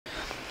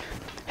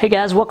Hey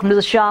guys, welcome to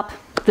the shop.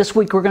 This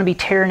week we're going to be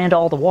tearing into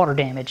all the water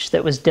damage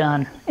that was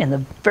done in the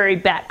very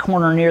back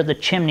corner near the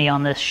chimney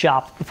on this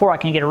shop. Before I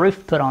can get a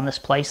roof put on this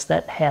place,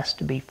 that has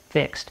to be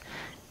fixed.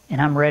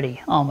 And I'm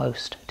ready,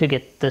 almost, to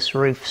get this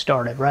roof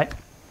started, right?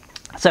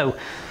 So,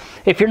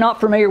 if you're not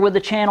familiar with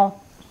the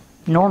channel,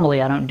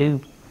 normally I don't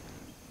do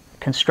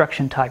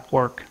construction type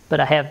work, but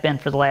I have been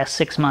for the last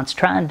 6 months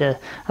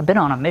I've been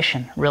on a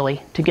mission,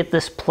 really, to get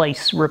this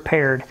place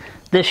repaired.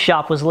 This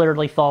shop was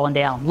literally falling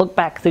down. Look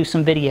back through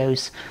some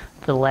videos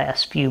for the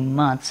last few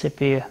months if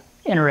you're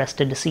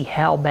interested to see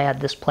how bad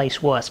this place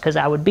was, because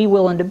I would be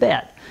willing to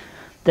bet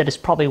that it's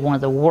probably one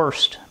of the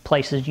worst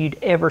places you'd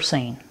ever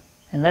seen.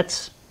 And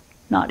that's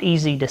not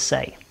easy to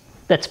say.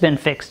 That's been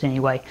fixed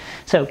anyway.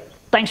 So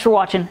thanks for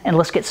watching, and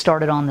let's get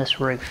started on this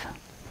roof.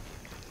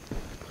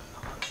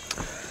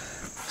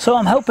 So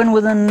I'm hoping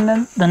within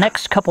the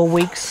next couple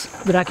weeks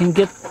that I can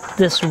get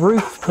this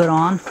roof put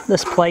on,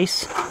 this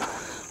place,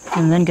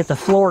 and then get the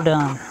floor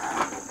done.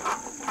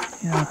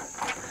 You know,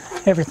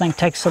 everything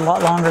takes a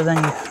lot longer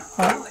than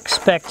you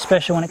expect,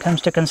 especially when it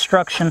comes to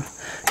construction,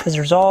 because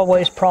there's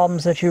always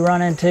problems that you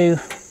run into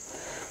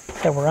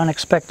that were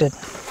unexpected,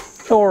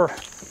 or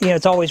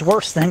it's always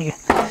worse than you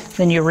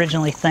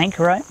originally think,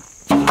 right?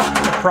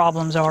 The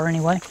problems are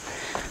anyway.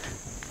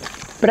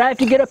 But I have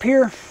to get up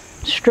here,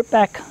 strip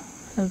back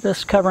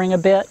this covering a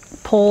bit,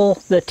 pull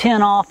the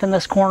tin off in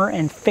this corner,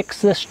 and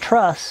fix this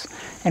truss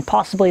and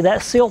possibly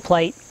that seal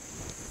plate.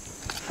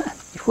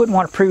 You wouldn't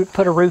want to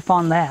put a roof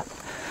on that.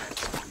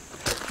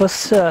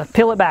 Let's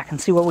peel it back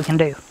and see what we can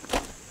do.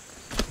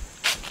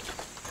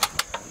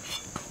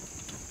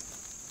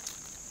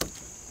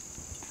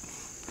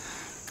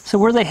 So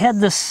where they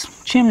had this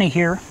chimney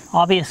here,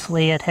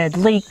 obviously it had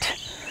leaked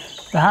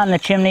behind the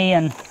chimney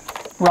and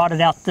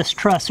rotted out this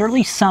truss, or at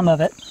least some of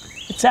it.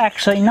 It's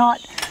actually not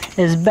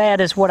as bad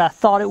as what I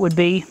thought it would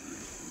be,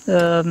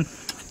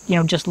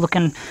 just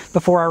looking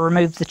before I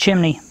removed the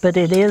chimney, but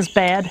it is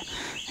bad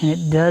and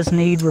it does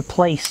need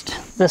replaced,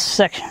 this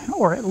section,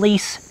 or at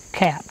least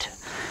capped.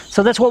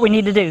 So that's what we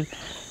need to do.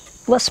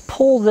 Let's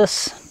pull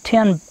this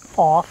tin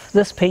off,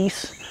 this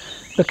piece,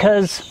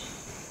 because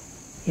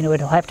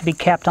it'll have to be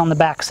capped on the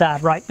back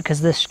side, right,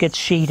 because this gets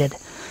sheeted.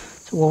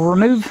 So we'll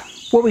remove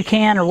what we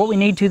can or what we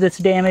need to that's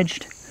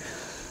damaged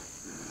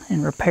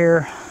and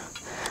repair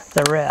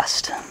the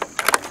rest.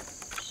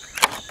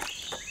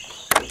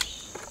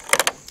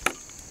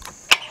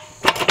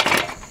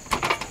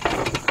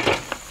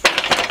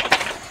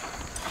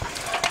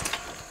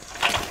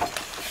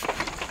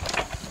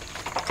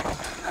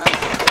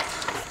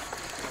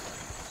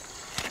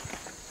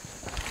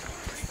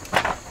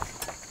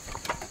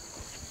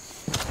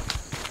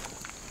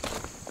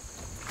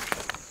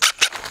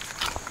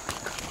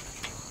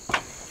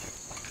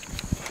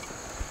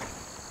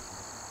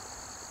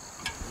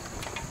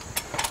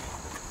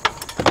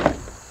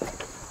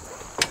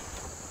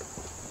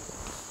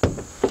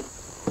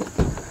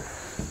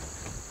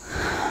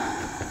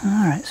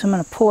 Alright, so I'm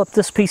going to pull up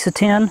this piece of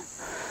tin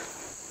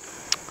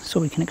so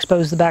we can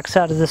expose the back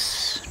side of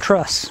this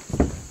truss.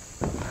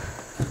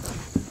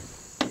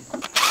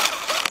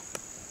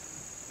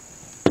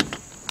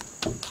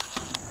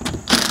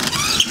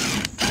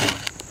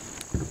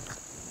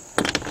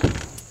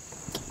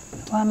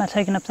 Why am I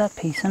taking up that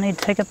piece? I need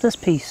to take up this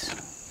piece.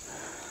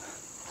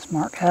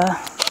 Smart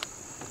guy.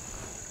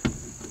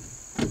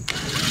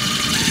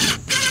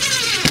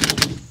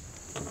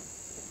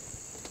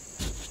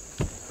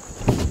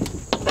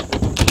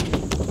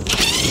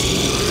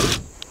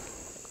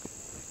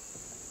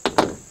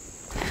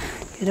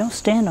 You don't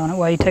stand on it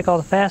while you take all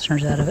the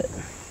fasteners out of it.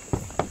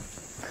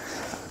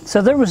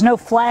 So there was no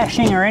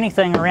flashing or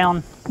anything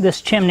around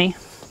this chimney.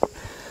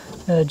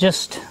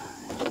 Just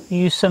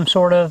use some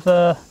sort of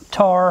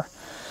tar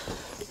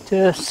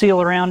to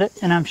seal around it,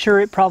 and I'm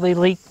sure it probably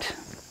leaked,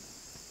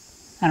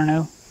 I don't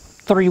know,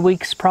 3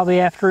 weeks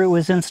probably after it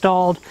was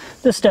installed.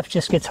 This stuff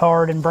just gets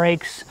hard and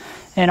breaks,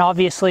 and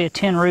obviously a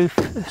tin roof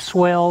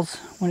swells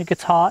when it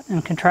gets hot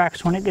and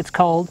contracts when it gets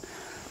cold,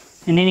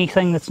 and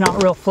anything that's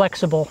not real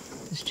flexible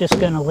is just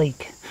going to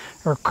leak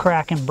or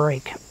crack and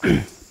break.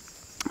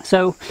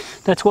 So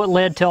that's what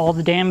led to all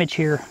the damage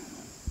here.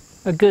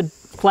 A good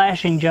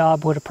flashing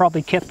job would have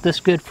probably kept this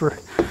good for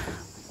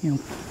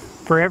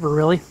forever,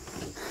 really.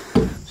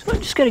 So I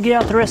just got to get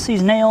out the rest of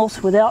these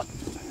nails without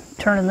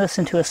turning this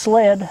into a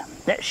sled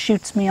that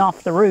shoots me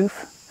off the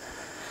roof.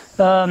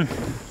 I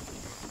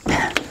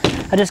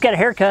just got a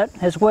haircut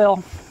as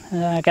well.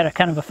 I got a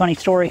kind of a funny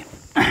story.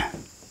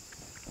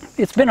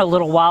 It's been a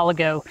little while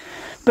ago,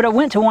 but I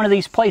went to one of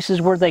these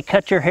places where they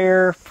cut your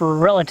hair for a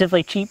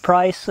relatively cheap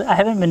price. I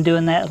haven't been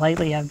doing that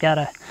lately. I've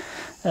got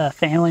a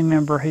family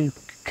member who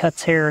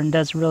cuts hair and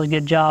does a really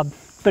good job.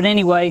 But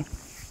anyway,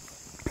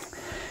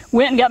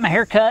 went and got my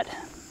hair cut,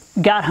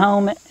 got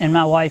home, and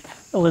my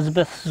wife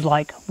Elizabeth was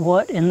like,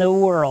 "What in the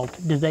world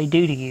did they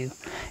do to you?"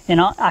 And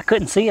I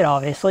couldn't see it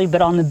obviously,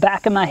 but on the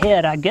back of my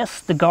head, I guess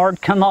the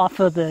guard come off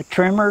of the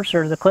trimmers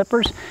or the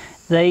clippers.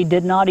 They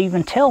did not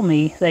even tell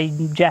me. They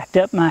jacked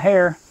up my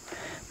hair.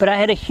 But I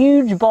had a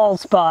huge bald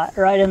spot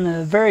right in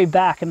the very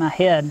back of my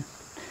head.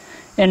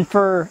 And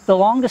for the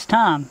longest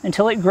time,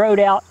 until it growed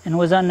out and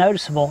was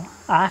unnoticeable,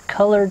 I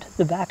colored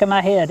the back of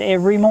my head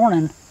every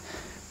morning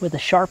with a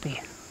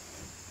Sharpie.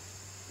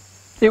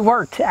 It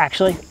worked,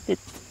 actually. It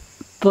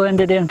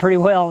blended in pretty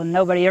well, and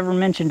nobody ever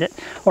mentioned it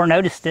or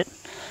noticed it,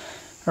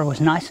 or was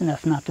nice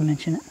enough not to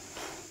mention it.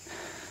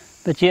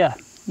 But yeah,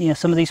 you know,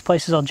 some of these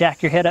places will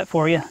jack your head up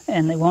for you,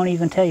 and they won't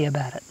even tell you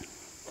about it.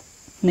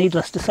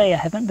 Needless to say, I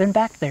haven't been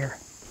back there.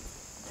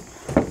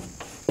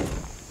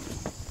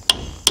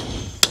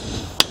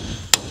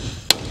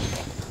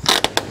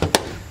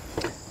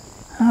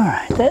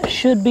 Alright, that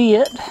should be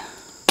it.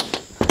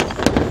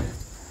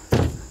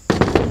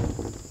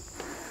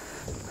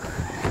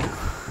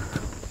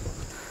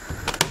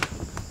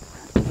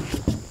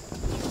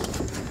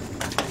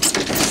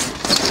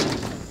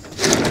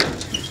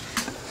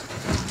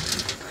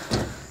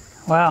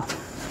 Wow.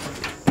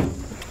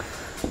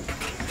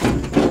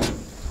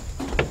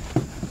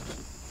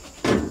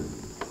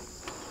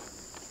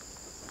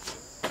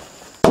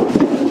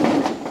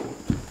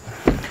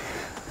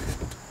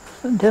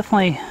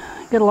 Definitely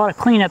got a lot of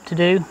cleanup to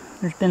do.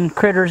 There's been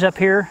critters up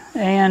here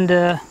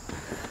and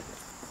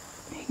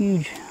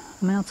huge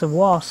amounts of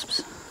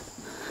wasps.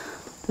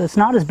 So it's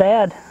not as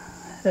bad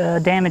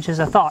damage as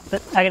I thought,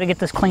 but I gotta get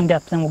this cleaned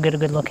up, then we'll get a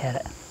good look at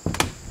it.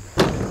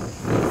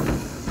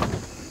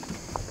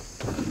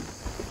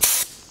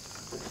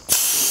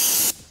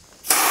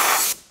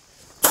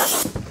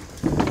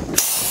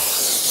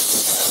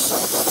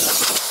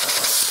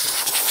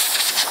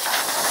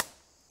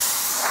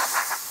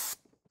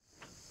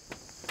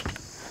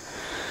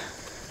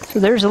 So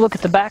there's a look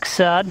at the back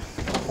side.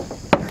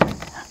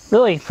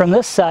 Really, from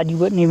this side, you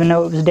wouldn't even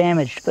know it was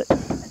damaged, but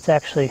it's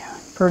actually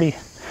pretty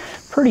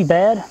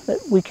bad. But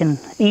we can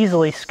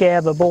easily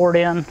scab a board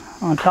in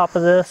on top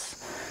of this,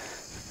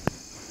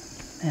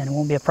 and it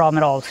won't be a problem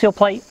at all. The seal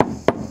plate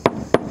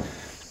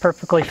is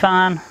perfectly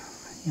fine.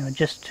 You know,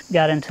 just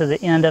got into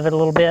the end of it a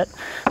little bit.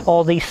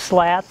 All these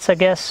slats, I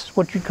guess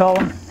what you'd call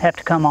them, have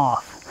to come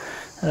off.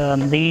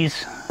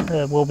 These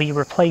will be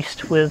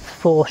replaced with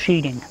full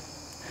sheeting.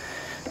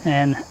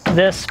 And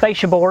this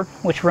fascia board,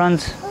 which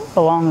runs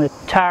along the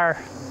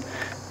entire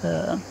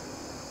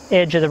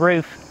edge of the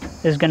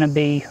roof, is going to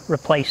be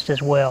replaced as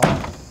well,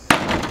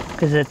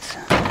 because it's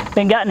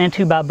been gotten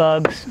into by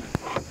bugs,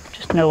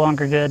 just no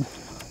longer good.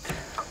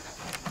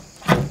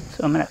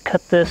 So I'm going to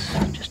cut this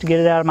just to get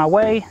it out of my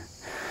way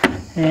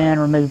and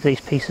remove these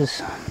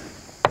pieces.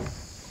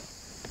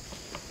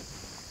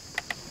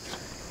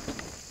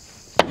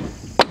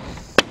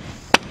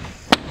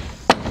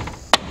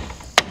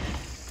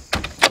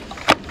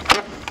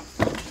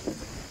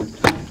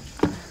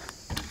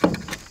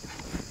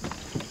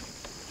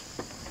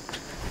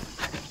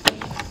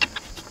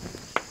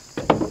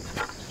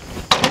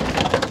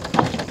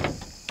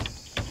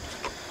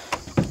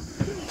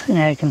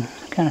 Now you can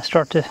kind of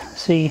start to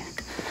see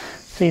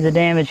the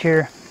damage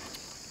here.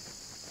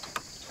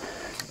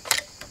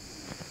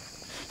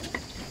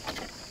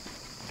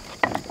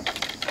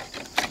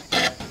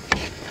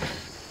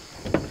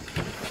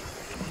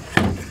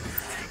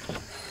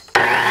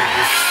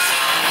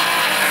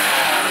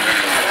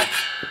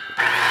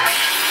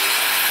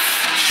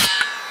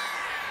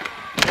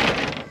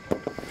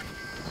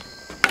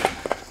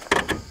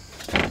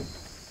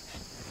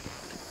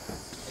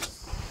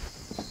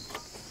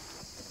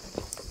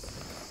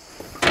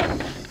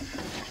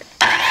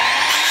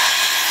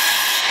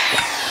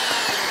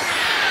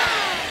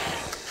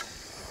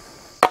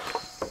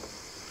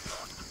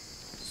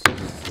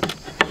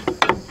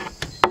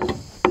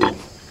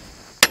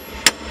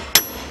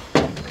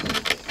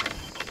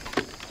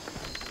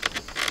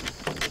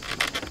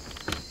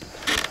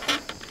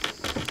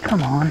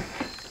 Come on.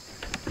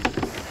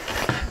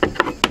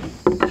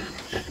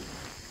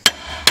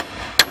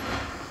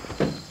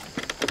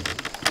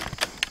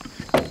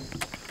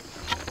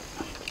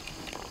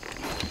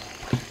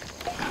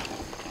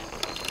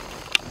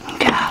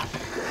 God.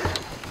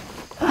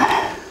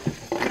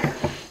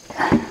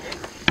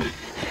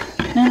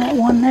 And that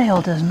one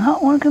nail does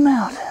not want to come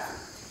out.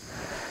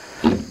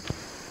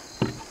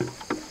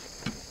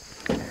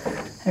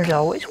 There's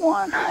always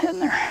one, isn't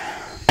there?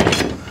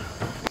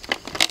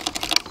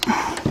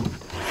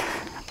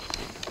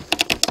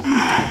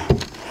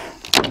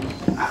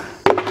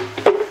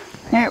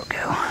 There we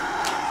go.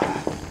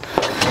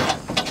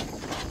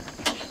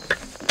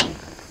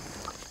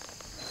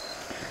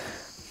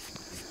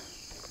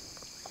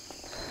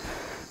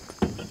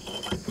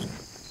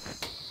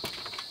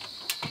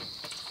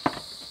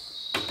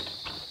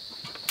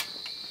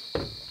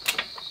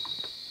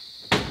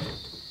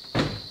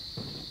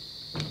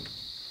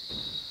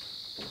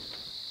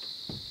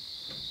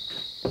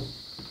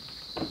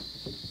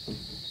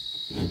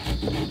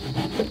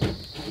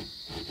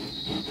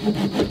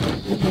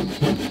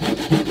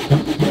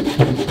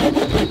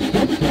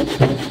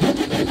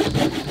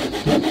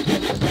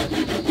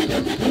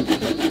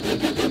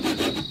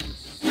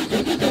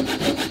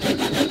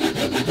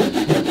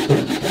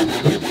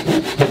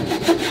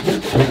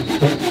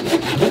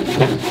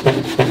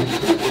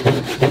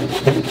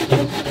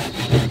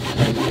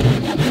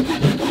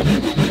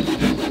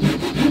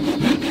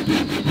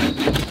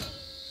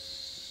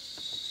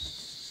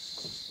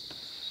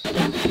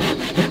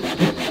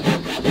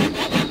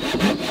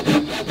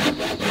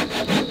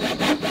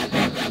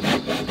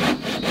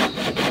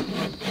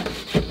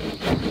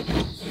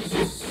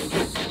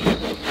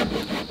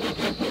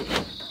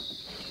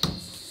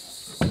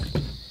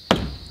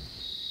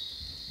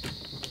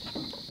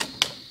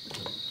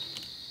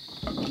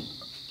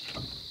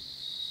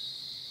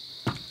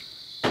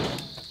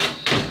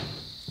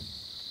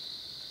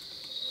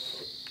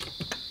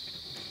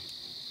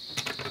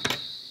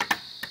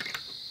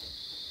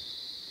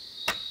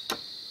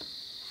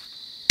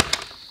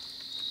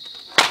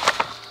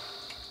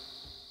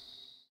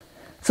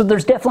 So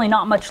there's definitely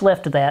not much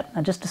left of that.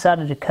 I just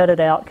decided to cut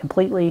it out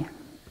completely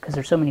because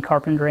there's so many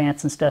carpenter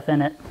ants and stuff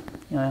in it.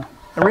 You know,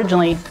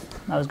 originally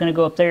I was going to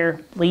go up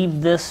there,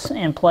 leave this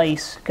in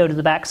place, go to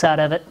the back side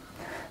of it,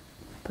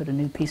 put a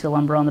new piece of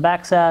lumber on the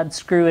back side,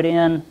 screw it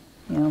in.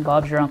 You know,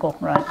 Bob's your uncle,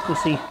 right? We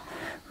see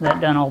that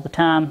done all the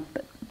time.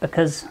 But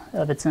because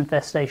of its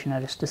infestation,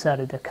 I just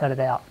decided to cut it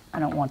out. I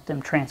don't want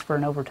them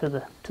transferring over to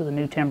the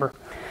new timber.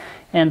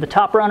 And the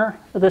top runner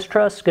of this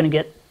truss is going to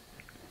get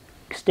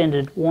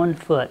extended 1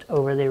 foot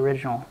over the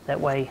original.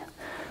 That way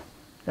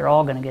they're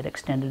all going to get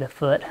extended a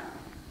foot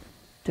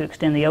to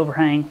extend the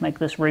overhang, make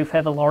this roof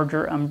have a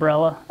larger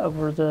umbrella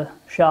over the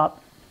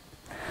shop.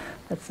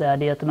 That's the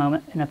idea at the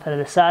moment. And if I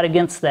decide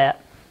against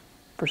that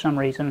for some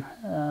reason,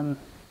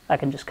 I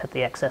can just cut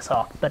the excess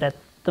off. But at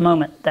the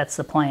moment, that's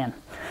the plan.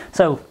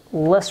 So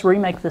let's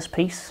remake this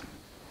piece.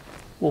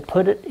 We'll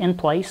put it in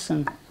place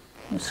and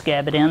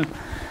scab it in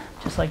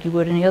just like you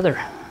would any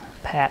other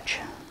patch.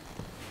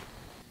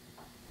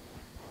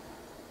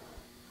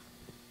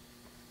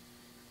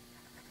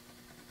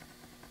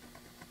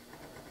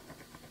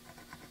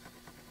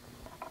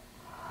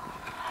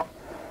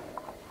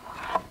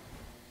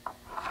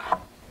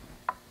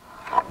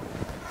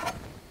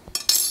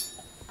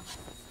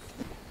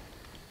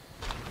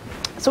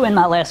 So in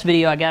my last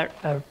video, I got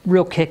a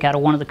real kick out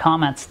of one of the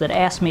comments that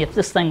asked me if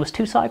this thing was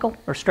 2-cycle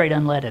or straight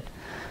unleaded.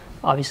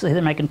 Obviously,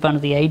 they're making fun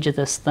of the age of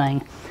this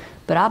thing,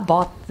 but I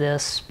bought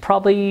this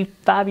probably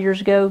 5 years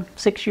ago,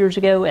 6 years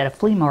ago at a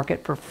flea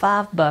market for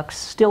 $5,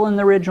 still in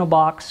the original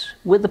box,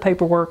 with the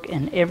paperwork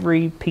and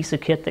every piece of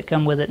kit that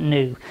come with it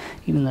new,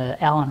 even the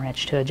Allen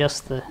wrench to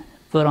adjust the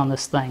foot on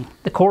this thing.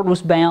 The cord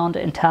was bound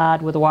and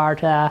tied with a wire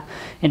tie,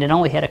 and it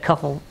only had a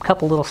couple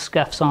little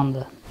scuffs on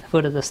the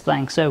foot of this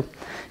thing. So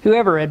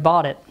whoever had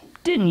bought it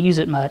didn't use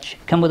it much.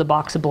 Come with a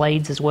box of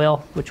blades as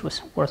well, which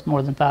was worth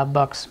more than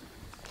 $5.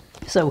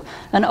 So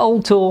an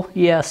old tool,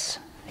 yes.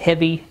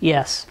 Heavy,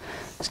 yes.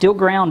 Still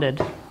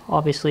grounded.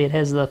 Obviously it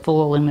has the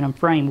full aluminum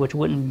frame, which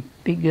wouldn't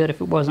be good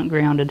if it wasn't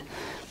grounded.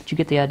 But you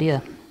get the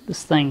idea.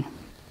 This thing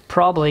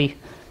probably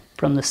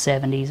from the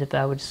 70s, if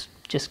I was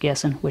just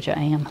guessing, which I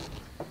am.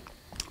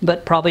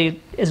 But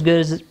probably as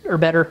good as or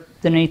better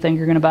than anything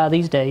you're going to buy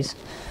these days.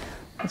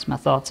 That's my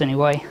thoughts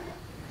anyway.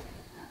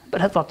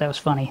 But I thought that was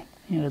funny.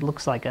 You know, it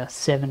looks like a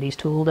 70s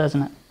tool,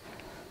 doesn't it?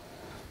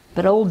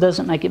 But old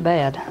doesn't make it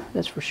bad,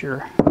 that's for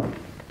sure.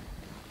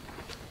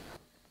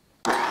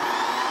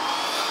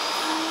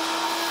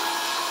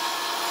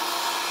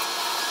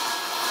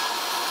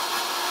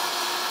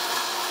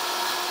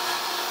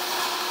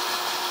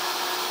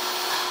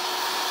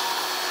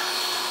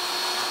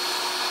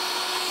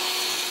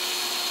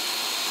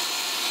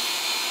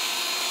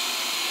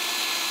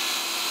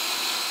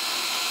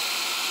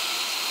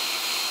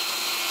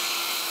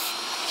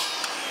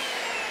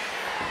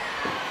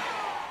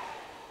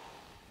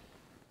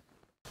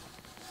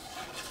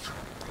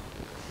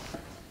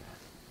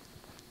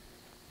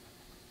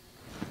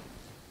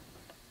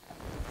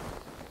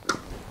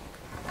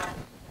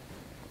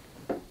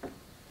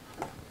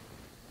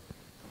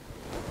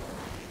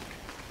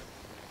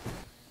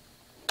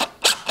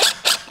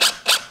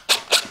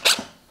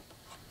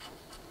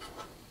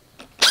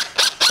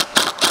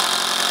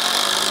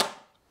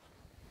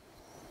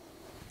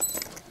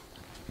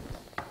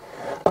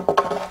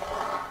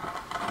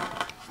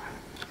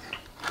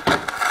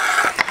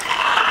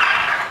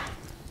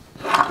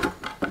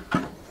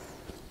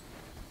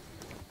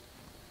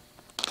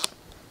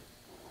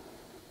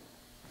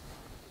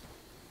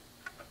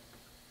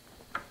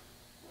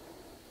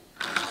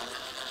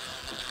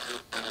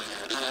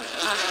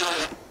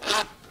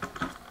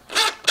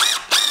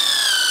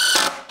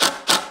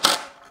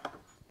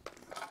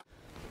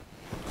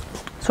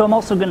 So I'm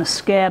also going to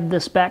scab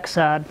this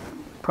backside,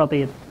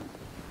 probably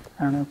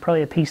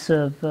a piece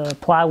of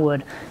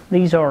plywood.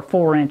 These are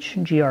 4-inch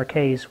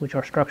GRKs, which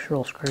are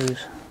structural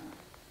screws.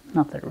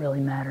 Not that it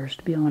really matters,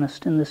 to be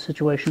honest, in this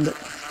situation, but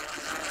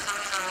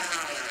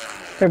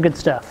they're good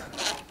stuff.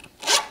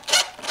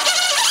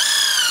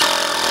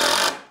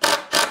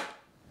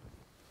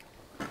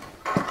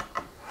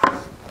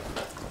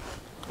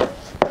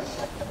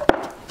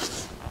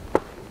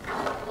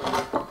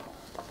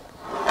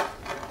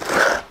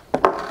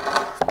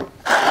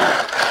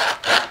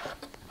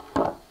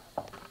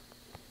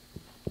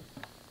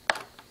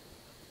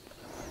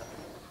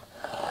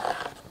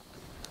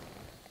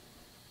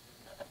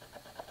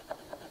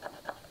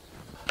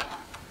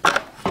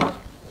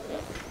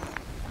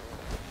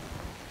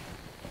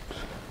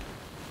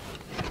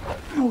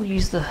 We'll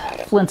use the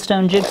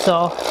Flintstone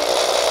jigsaw.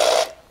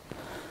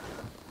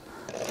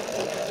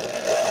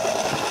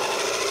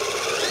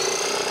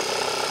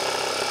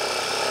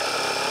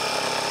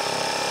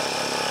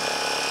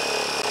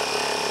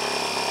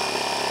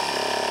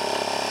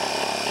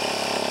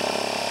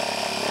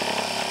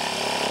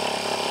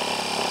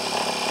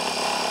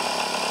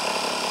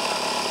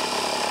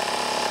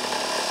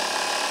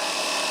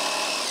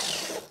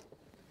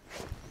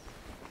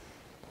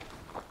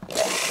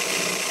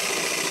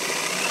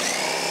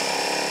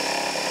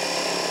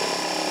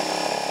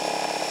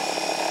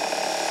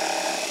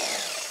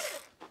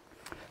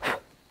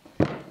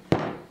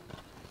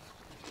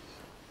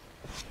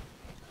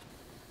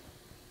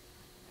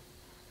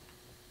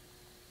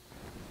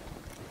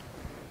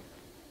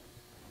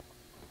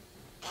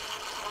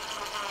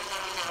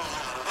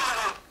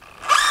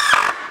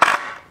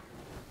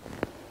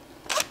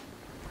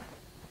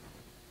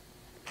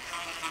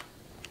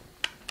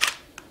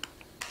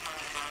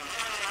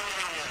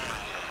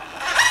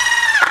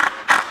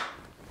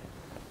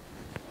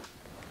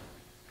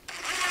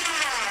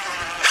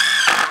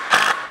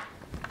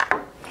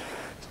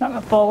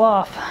 fall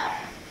off.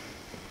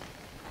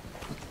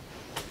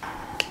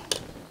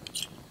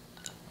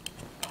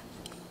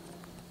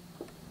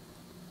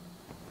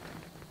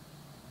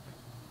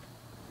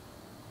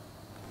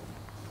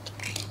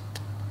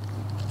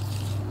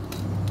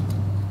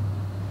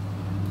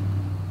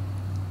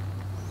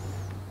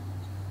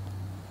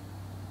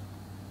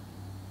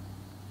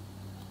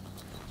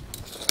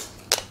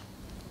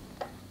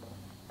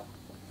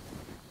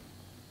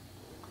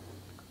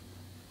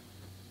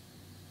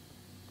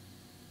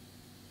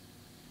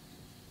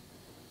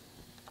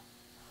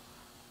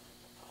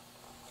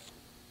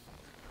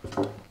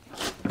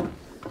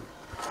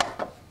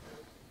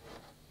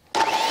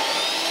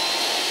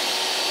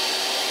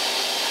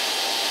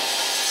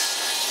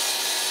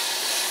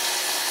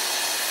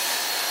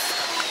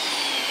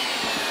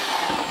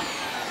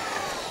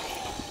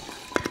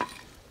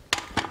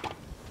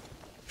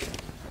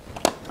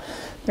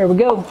 There we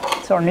go.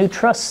 It's our new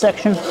truss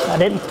section. I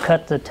didn't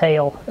cut the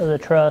tail of the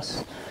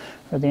truss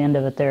or the end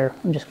of it there.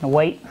 I'm just going to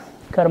wait,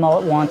 cut them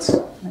all at once,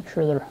 make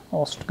sure they're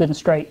all good and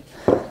straight.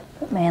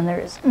 But man,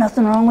 there is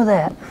nothing wrong with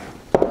that.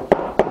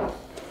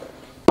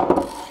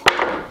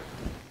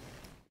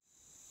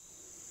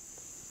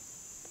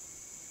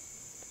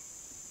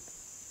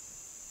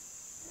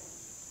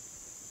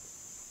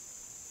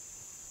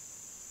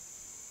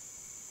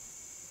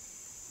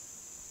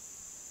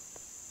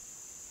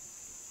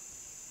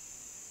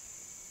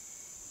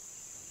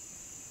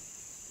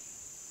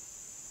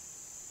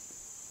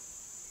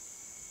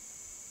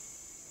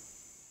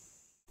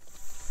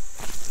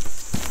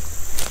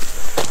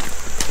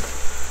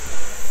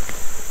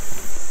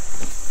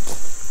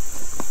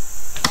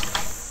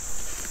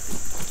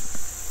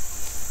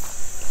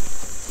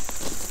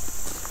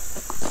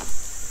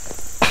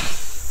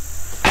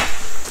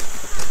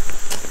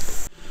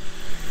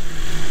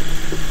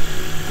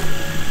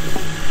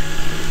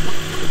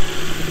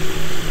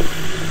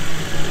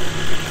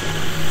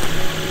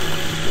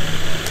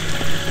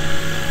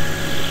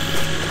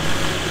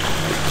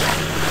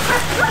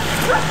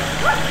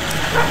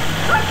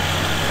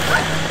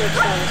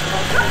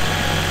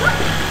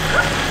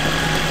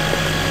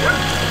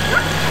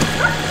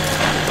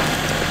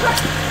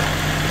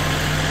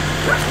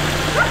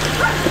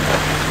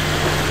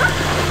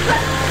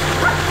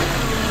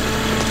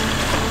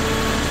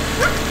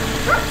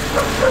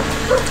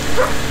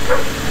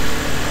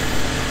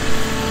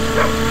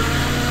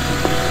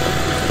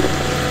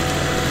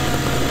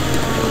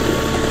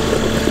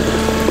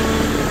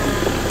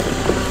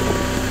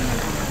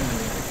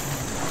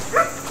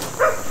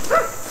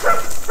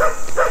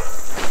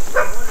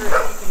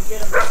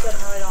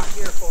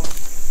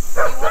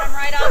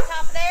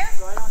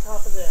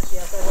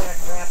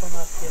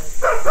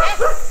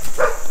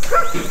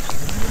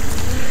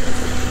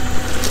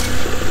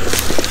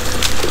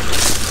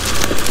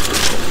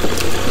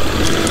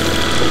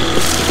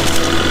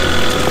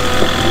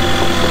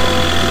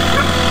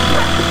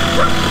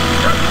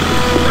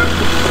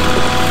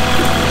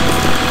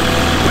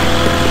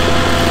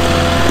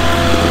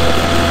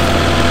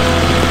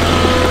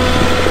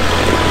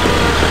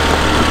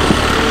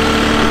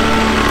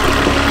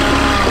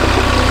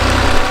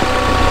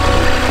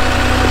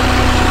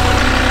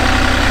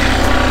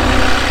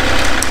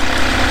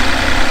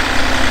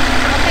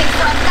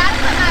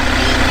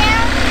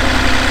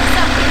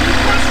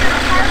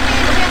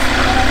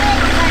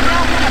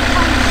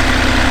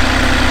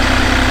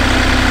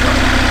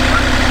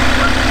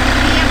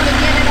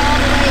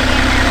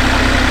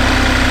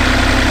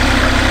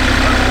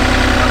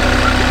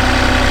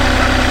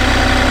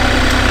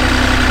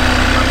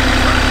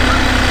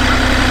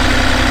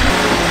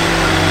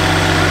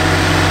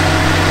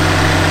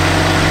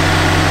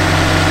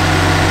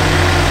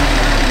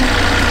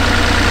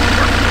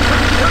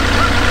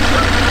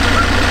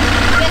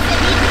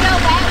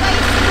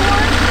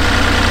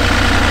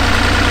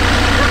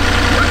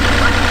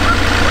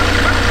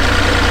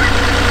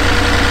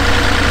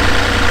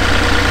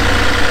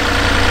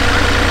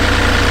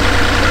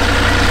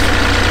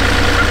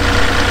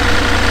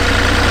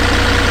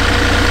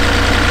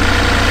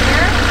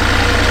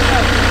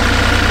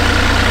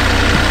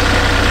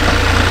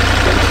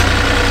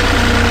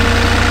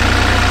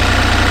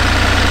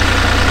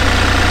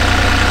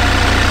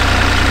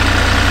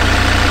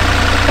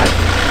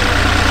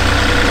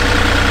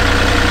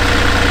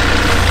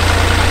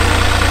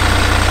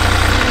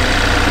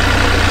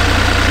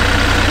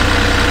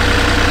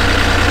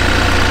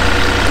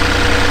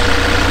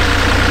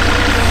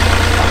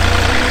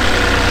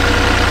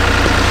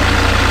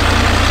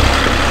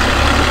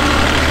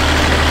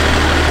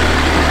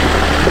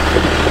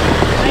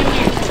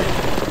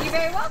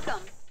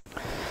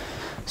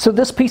 So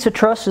this piece of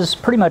truss is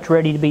pretty much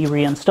ready to be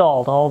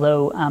reinstalled,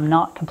 although I'm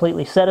not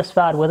completely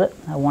satisfied with it.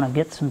 I want to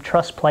get some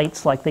truss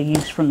plates like they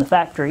use from the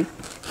factory.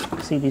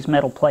 See these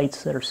metal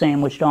plates that are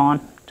sandwiched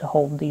on to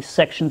hold these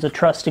sections of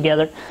truss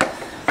together.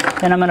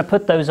 And I'm going to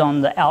put those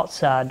on the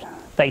outside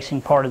facing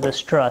part of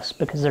this truss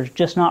because there's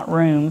just not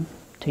room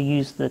to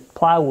use the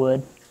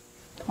plywood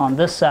on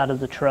this side of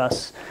the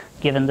truss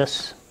given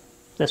this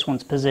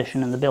one's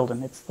position in the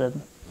building. It's the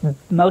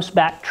most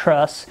back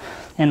truss,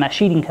 and my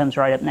sheeting comes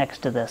right up next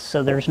to this,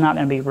 so there's not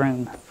going to be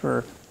room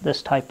for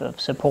this type of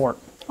support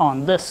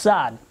on this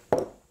side.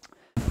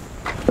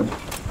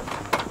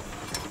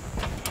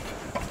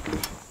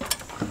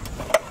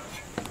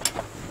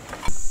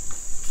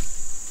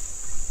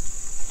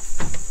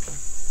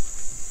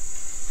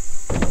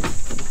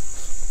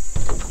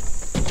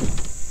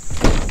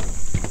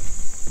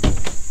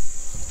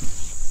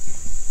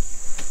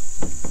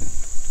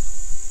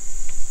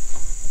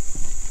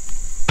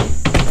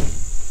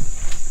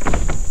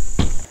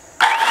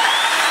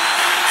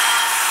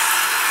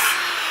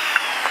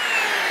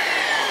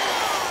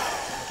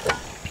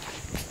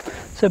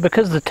 So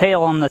because the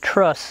tail on the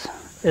truss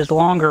is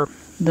longer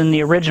than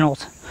the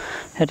originals,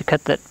 I had to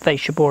cut that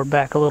fascia board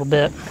back a little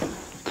bit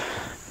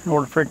in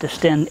order for it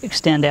to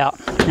extend out.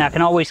 Now I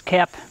can always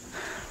cap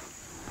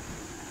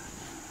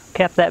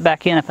that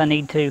back in if I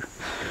need to,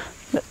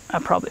 but I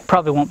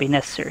probably won't be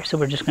necessary, so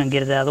we're just going to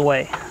get it out of the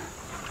way.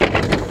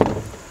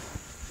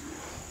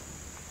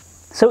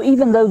 So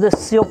even though this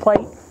seal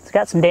plate, it's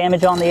got some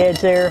damage on the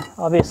edge there,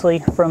 obviously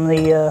from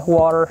the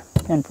water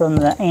and from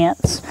the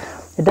ants,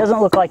 it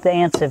doesn't look like the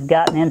ants have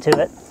gotten into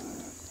it,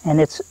 and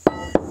it's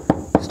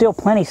still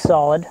plenty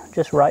solid,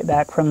 just right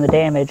back from the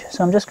damage.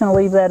 So I'm just going to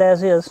leave that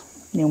as is.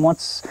 You know,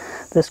 once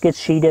this gets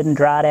sheeted and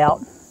dried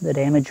out, the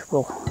damage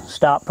will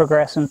stop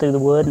progressing through the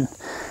wood, and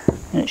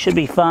it should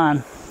be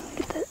fine.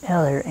 Get that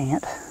out of there,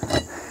 ant.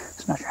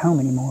 It's not your home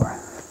anymore.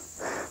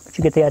 But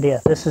you get the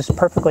idea. This is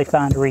perfectly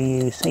fine to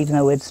reuse, even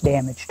though it's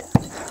damaged.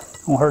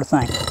 Won't hurt a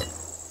thing.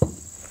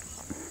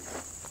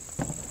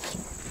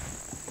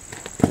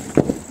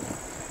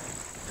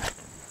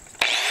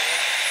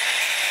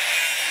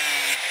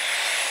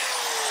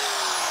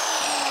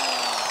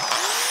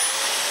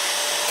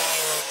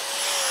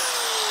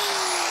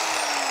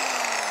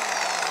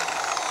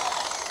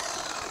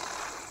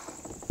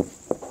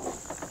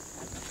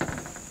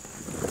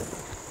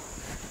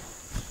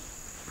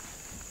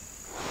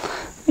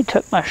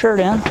 Tuck my shirt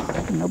in.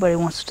 Nobody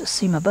wants to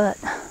see my butt.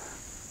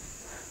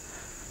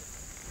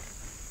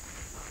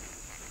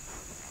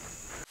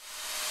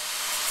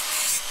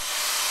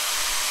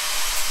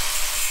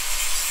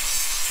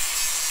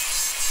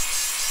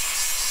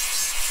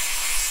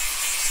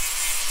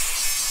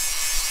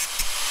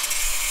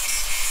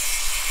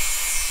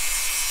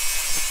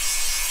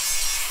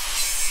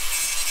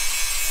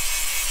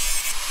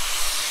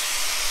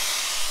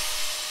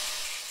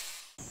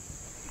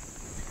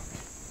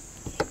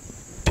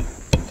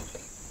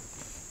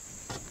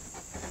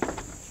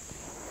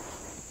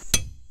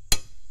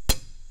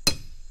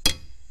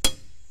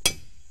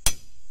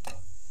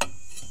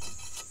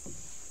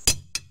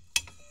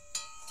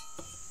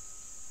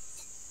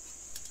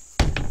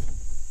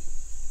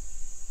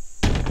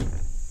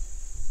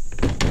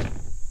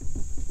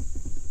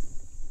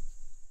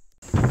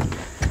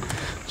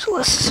 So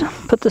let's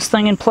put this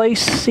thing in place,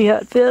 see how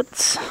it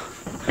fits.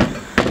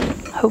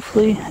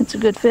 Hopefully it's a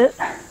good fit.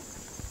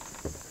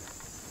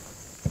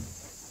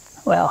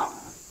 Well,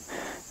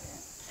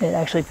 it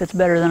actually fits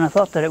better than I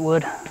thought that it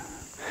would,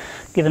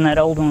 given that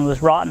old one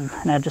was rotten,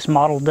 and I just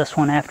modeled this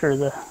one after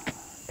the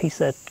piece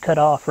that cut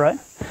off, right?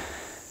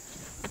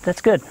 But that's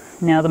good.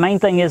 Now the main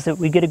thing is that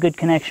we get a good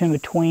connection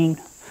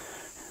between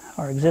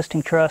our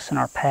existing truss and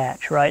our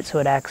patch, right? So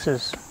it acts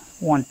as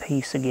one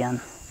piece again.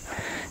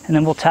 And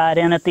then we'll tie it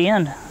in at the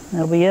end.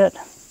 That'll be it.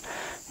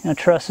 You know,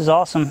 truss is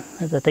awesome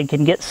that they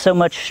can get so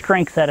much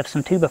strength out of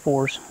some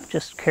 2x4s,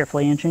 just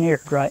carefully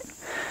engineered, right?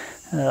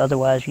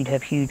 Otherwise you'd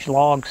have huge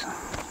logs,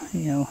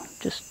 you know,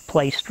 just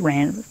posts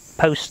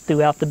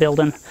throughout the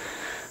building,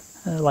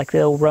 like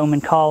the old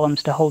Roman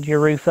columns to hold your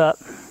roof up.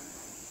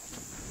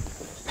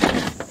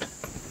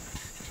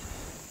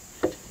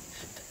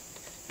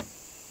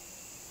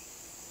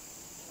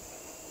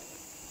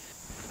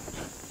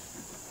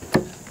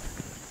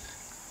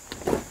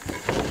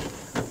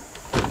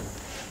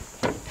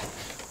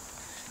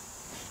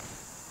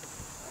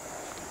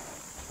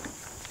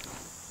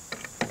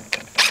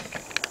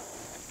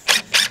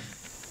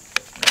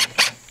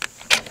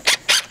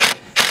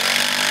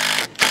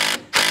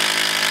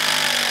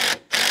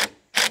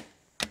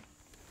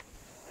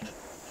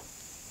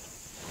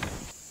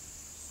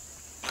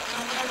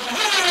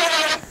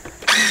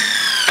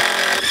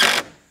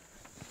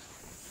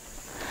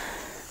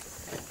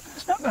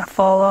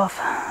 Fall off.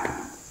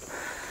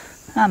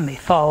 I may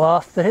fall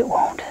off, but it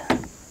won't.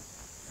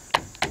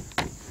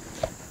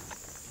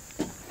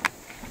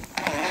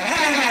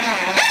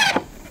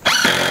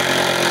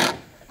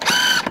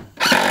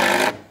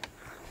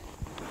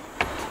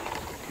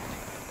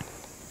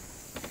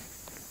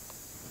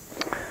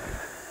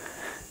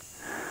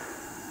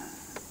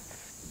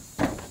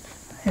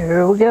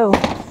 Here we go.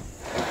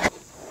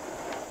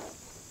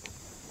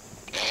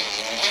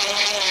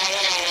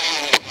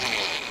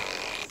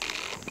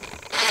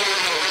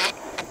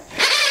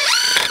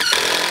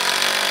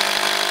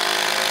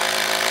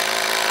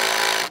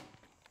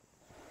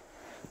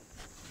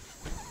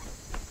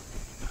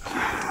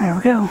 There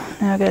we go.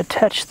 Now I gotta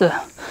attach the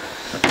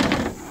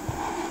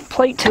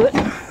plate to it,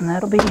 and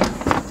that'll be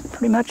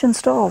pretty much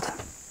installed.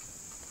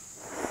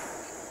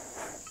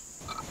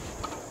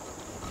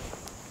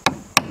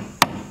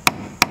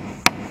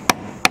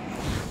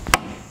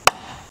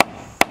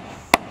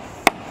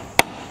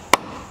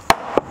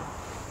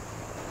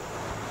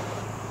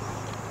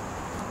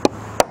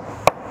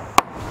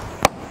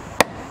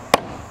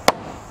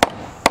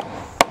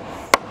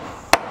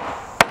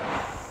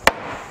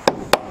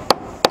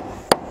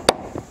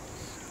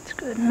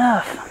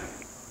 enough.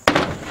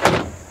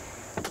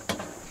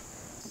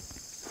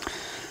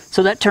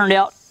 So that turned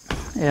out,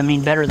 I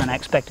mean, better than I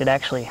expected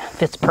actually.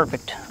 Fits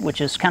perfect, which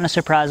is kind of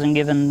surprising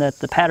given that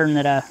the pattern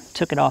that I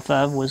took it off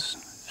of was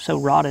so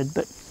rotted,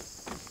 but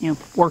you know,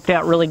 worked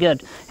out really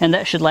good. And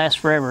that should last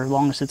forever as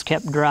long as it's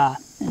kept dry,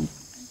 and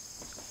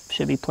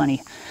should be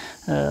plenty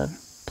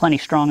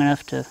strong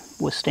enough to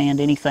withstand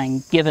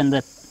anything, given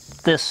that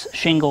this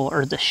shingle,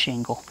 or this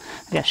shingle,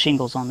 I got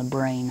shingles on the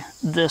brain,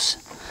 this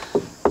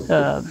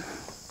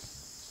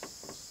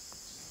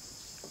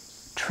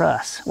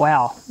truss,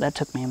 wow, that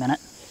took me a minute.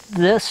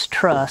 This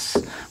truss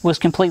was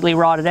completely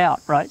rotted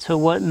out, right? So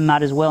what,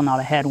 might as well not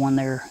have had one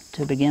there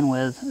to begin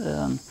with,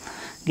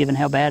 given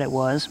how bad it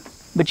was.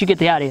 But you get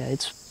the idea.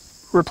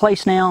 It's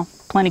replaced now,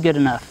 plenty good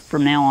enough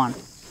from now on.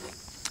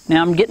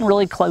 Now I'm getting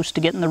really close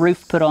to getting the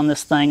roof put on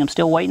this thing. I'm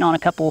still waiting on a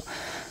couple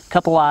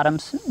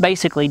items,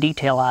 basically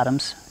detail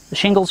items. The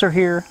shingles are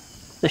here,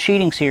 the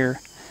sheeting's here.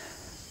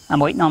 I'm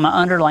waiting on my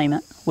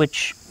underlayment,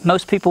 which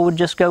most people would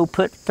just go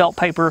put felt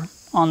paper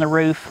on the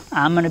roof.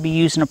 I'm going to be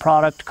using a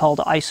product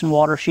called Ice and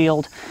Water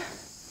Shield.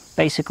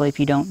 Basically, if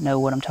you don't know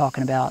what I'm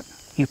talking about,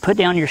 you put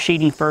down your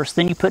sheeting first,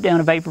 then you put down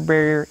a vapor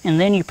barrier, and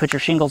then you put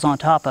your shingles on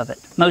top of it.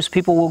 Most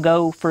people will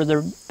go for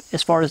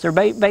as far as their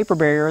vapor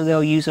barrier,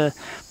 they'll use a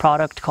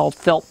product called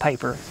felt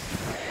paper,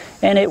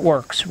 and it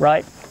works,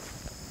 right?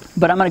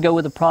 But I'm going to go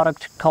with a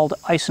product called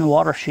Ice and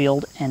Water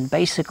Shield, and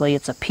basically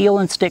it's a peel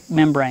and stick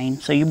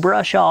membrane. So you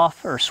brush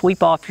off or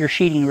sweep off your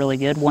sheeting really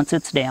good once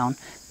it's down.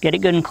 Get it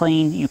good and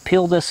clean. You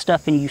peel this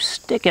stuff and you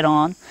stick it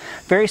on.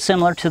 Very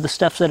similar to the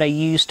stuff that I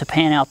use to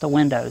pan out the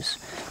windows.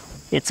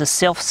 It's a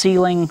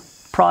self-sealing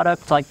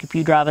product. Like if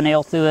you drive a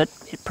nail through it,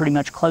 it pretty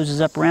much closes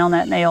up around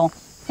that nail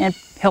and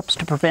helps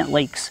to prevent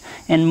leaks.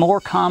 And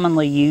more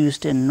commonly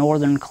used in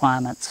northern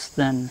climates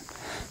than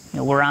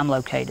where I'm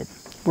located,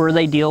 where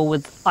they deal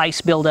with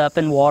ice buildup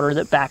and water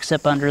that backs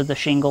up under the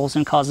shingles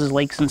and causes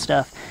leaks and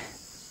stuff.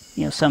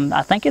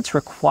 I think it's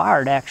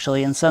required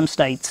actually in some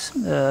states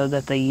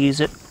that they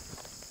use it,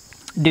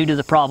 due to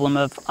the problem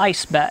of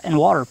ice and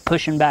water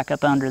pushing back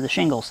up under the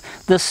shingles.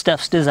 This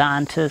stuff's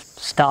designed to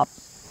stop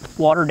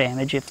water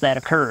damage if that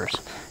occurs.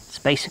 It's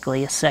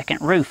basically a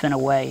second roof in a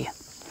way.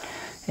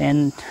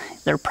 And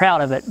they're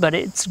proud of it, but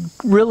it's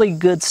really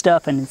good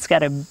stuff and it's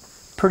got a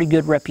pretty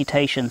good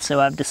reputation. So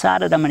I've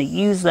decided I'm going to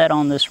use that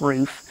on this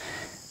roof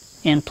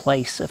in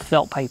place of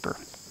felt paper.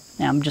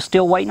 Now I'm just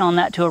still waiting on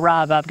that to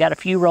arrive. I've got a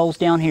few rolls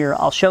down here.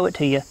 I'll show it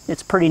to you.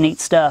 It's pretty neat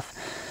stuff.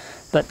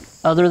 But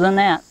other than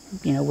that,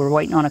 we're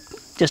waiting on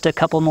just a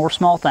couple more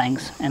small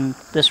things, and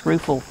this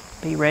roof will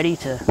be ready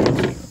to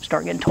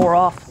start getting tore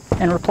off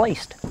and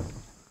replaced.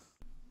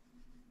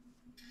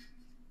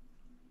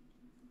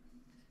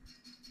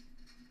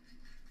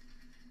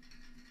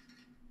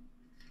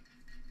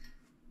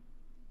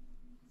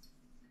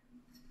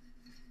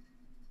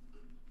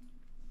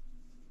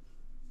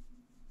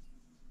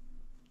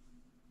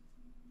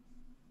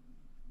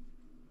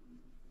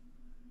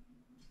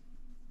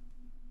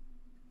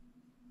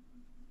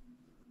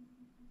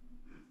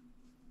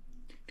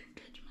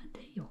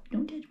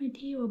 Don't touch my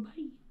tail,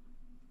 buddy.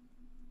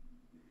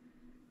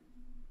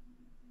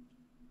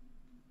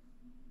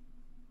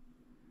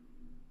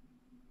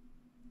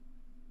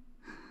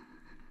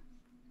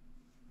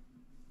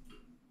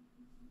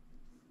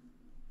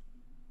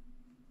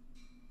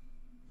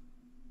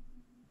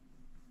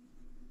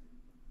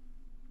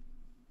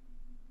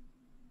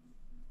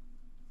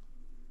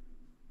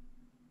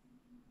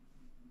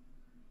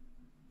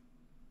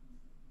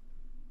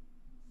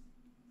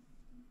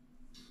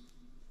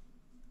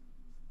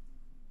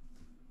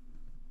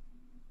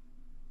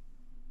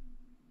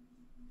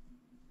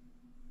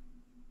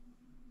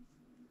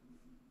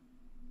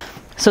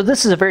 So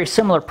this is a very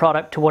similar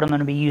product to what I'm going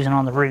to be using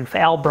on the roof.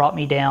 Al brought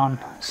me down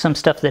some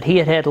stuff that he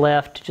had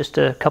left, just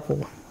a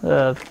couple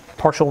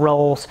partial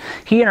rolls.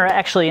 He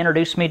actually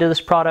introduced me to this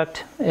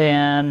product,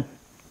 and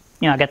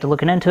I got to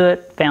looking into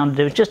it, found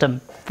it was just a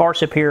far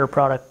superior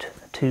product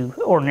to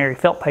ordinary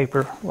felt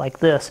paper like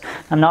this.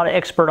 I'm not an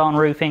expert on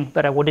roofing,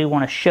 but I do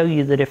want to show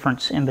you the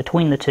difference in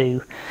between the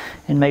two,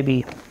 and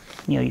maybe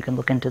you can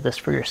look into this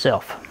for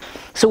yourself.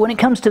 So when it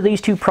comes to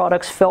these two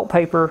products, felt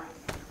paper,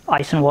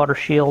 Ice and Water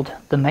Shield,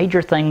 the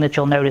major thing that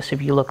you'll notice if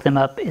you look them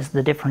up is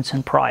the difference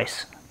in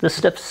price. This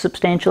stuff's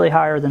substantially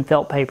higher than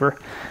felt paper,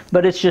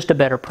 but it's just a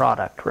better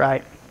product,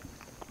 right?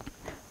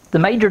 The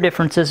major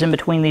differences in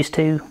between these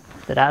two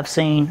that I've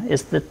seen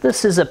is that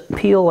this is a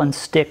peel and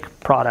stick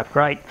product,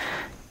 right?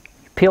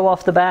 You peel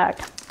off the back,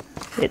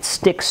 it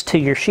sticks to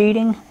your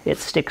sheeting, it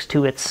sticks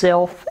to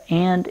itself,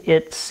 and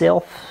it's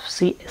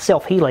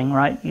self-healing,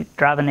 right? You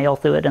drive a nail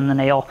through it and the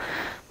nail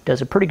does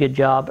a pretty good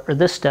job, or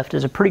this stuff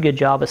does a pretty good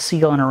job of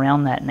sealing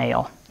around that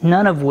nail.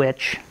 None of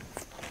which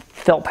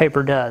felt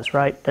paper does,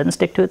 right? Doesn't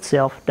stick to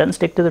itself, doesn't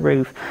stick to the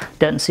roof,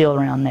 doesn't seal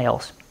around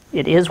nails.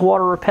 It is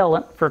water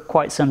repellent for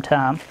quite some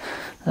time,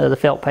 the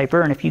felt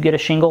paper, and if you get a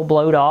shingle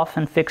blowed off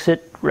and fix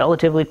it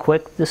relatively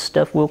quick, this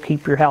stuff will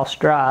keep your house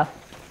dry.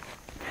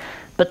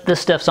 But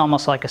this stuff's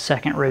almost like a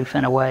second roof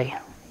in a way.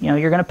 You know,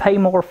 you're going to pay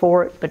more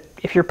for it, but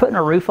if you're putting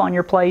a roof on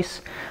your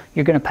place,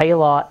 you're going to pay a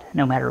lot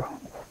no matter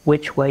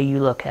which way you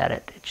look at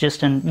it. It's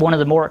just one of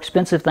the more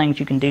expensive things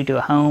you can do to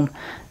a home.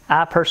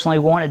 I personally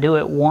want to do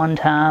it one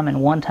time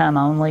and one time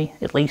only,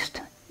 at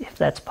least if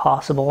that's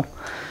possible,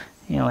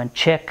 you know, and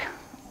check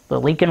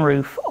the leaking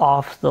roof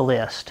off the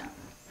list.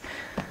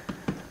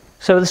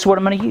 So this is what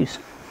I'm going to use.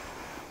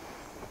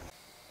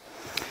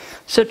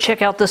 So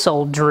check out this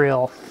old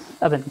drill.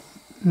 I've been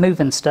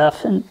moving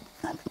stuff and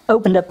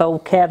opened up an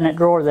old cabinet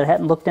drawer that I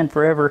hadn't looked in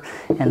forever,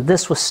 and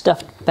this was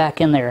stuffed back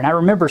in there. And I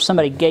remember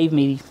somebody gave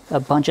me a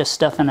bunch of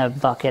stuff in a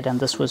bucket, and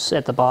this was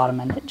at the bottom,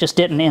 and it just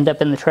didn't end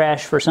up in the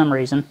trash for some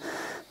reason.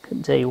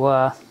 Couldn't tell you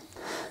why.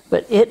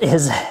 But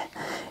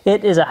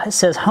it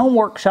says Home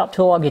Workshop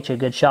Tool. I'll get you a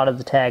good shot of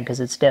the tag because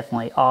it's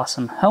definitely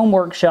awesome. Home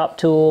Workshop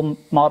Tool,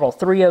 model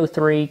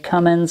 303,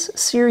 Cummins,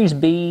 Series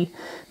B,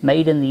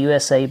 made in the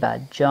USA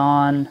by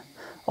John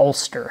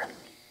Ulster.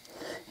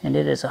 And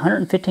it is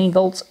 115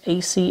 volts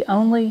AC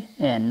only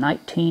and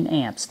 19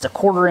 amps. It's a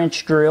 1/4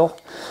 inch drill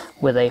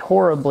with a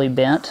horribly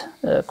bent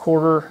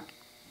quarter,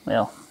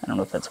 well, I don't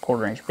know if that's a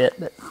 1/4 inch bit,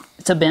 but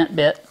it's a bent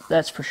bit,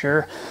 that's for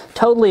sure.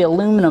 Totally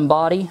aluminum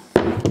body,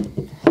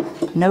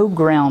 no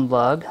ground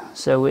lug,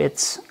 so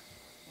it's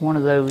one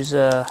of those,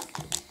 you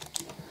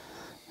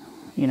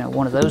know,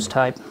 one of those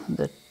type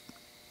that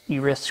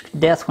you risk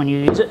death when you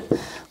use it.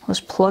 Let's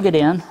plug it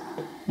in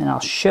and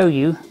I'll show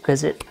you,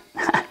 because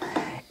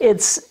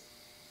it's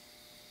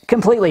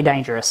completely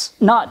dangerous.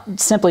 Not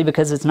simply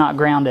because it's not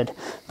grounded,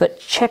 but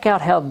check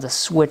out how the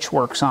switch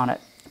works on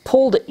it.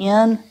 Pulled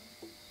in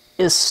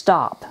is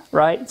stop,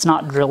 right? It's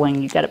not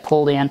drilling, you got it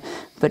pulled in,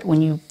 but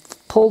when you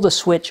pull the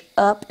switch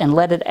up and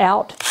let it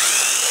out,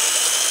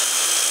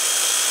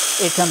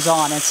 it comes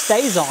on and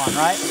stays on,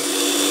 right?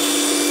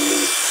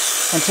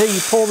 Until you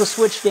pull the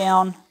switch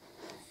down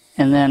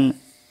and then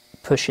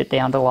push it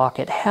down to lock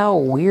it. How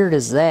weird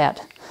is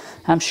that?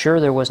 I'm sure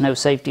there was no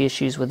safety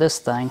issues with this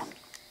thing.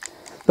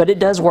 But it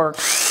does work,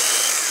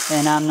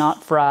 and I'm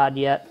not fried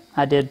yet.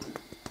 I did,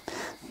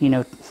 you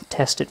know,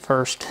 test it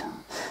first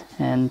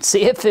and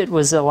see if it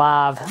was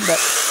alive. But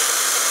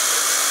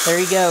there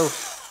you go.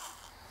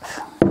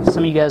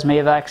 Some of you guys may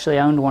have actually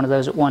owned one of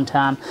those at one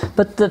time.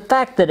 But the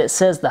fact that it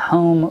says the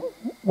Home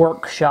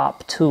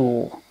Workshop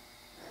Tool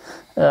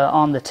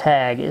on the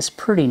tag is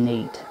pretty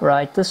neat,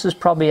 right? This is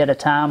probably at a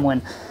time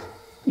when,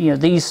 you know,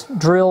 these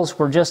drills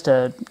were just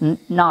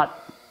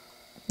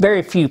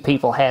very few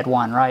people had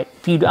one, right?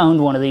 If you'd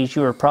owned one of these,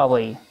 you were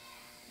probably,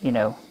 you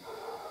know,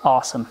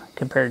 awesome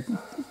compared,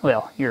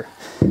 well, your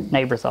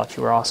neighbor thought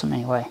you were awesome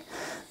anyway.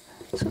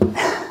 So,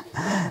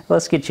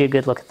 let's get you a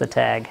good look at the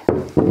tag.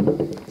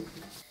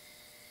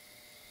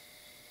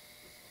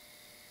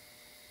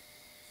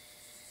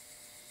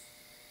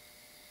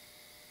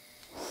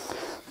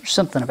 There's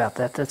something about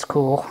that that's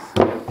cool.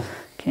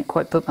 Can't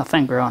quite put my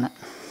finger on it.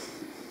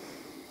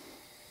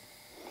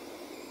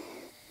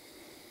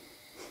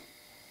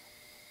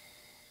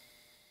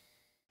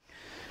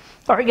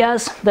 Alright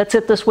guys, that's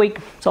it this week.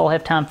 That's all I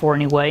have time for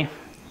anyway.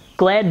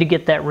 Glad to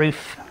get that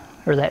roof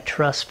or that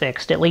truss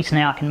fixed. At least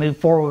now I can move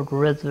forward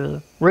with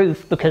the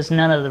roof because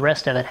none of the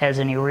rest of it has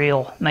any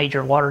real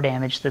major water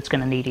damage that's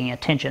going to need any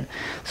attention.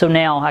 So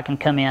now I can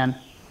come in,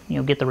 you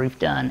know, get the roof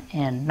done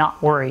and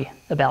not worry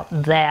about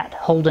that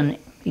holding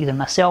either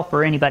myself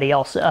or anybody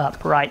else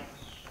up, right,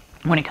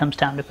 when it comes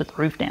time to put the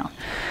roof down.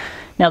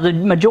 Now the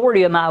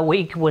majority of my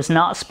week was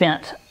not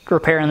spent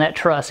repairing that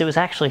truss. It was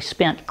actually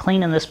spent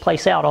cleaning this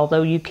place out,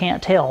 although you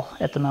can't tell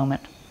at the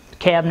moment.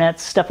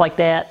 Cabinets, stuff like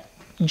that,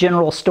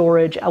 general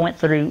storage. I went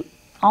through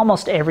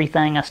almost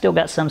everything. I still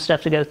got some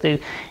stuff to go through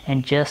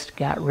and just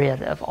got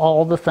rid of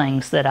all the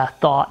things that I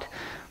thought,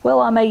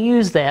 well, I may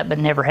use that, but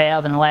never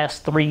have in the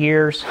last 3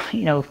 years.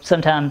 You know,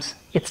 sometimes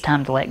it's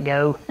time to let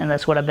go, and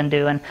that's what I've been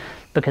doing,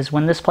 because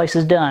when this place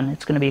is done,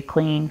 it's going to be a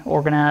clean,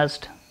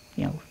 organized,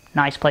 you know,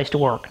 nice place to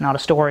work, not a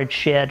storage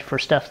shed for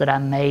stuff that I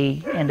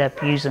may end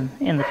up using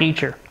in the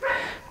future,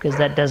 because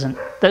that doesn't,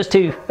 those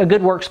two, a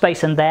good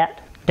workspace and that,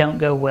 don't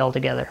go well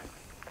together.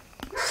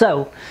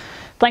 So,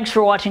 thanks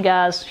for watching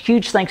guys.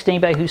 Huge thanks to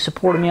anybody who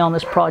supported me on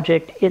this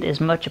project. It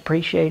is much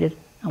appreciated.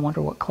 I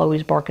wonder what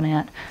Chloe's barking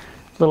at.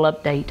 Little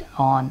update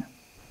on,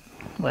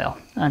 well,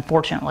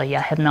 unfortunately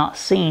I have not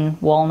seen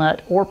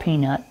Walnut or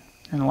Peanut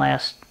in the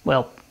last,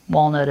 well,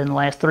 Walnut in the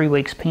last 3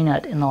 weeks,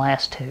 Peanut in the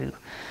last 2.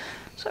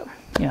 So,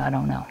 you know, I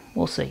don't know.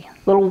 We'll see.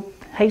 Little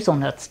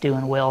Hazelnut's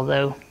doing well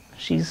though.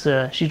 She's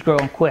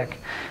growing quick.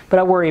 But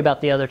I worry about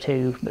the other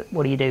 2. But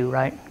what do you do,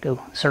 right?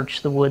 Go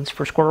search the woods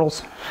for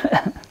squirrels.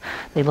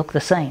 They look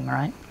the same,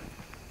 right?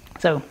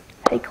 So,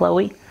 hey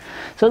Chloe.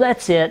 So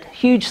that's it.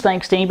 Huge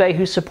thanks to anybody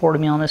who supported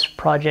me on this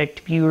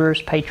project.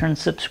 Viewers, patrons,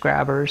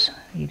 subscribers.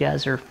 You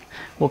guys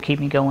will keep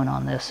me going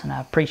on this, and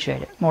I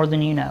appreciate it more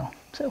than you know.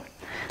 So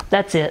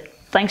that's it.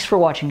 Thanks for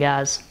watching,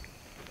 guys.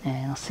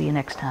 And I'll see you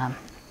next time.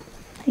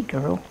 Hey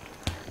girl,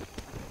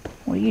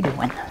 what are you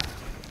doing?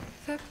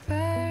 The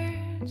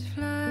birds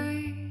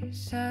fly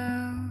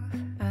south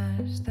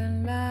as the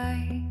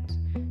light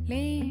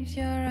leaves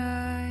your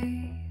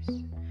eyes.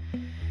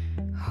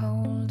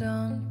 Hold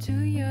on to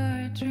your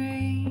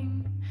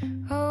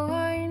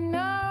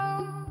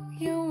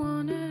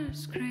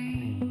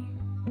screen.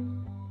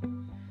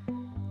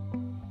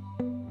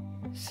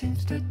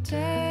 Since the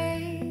day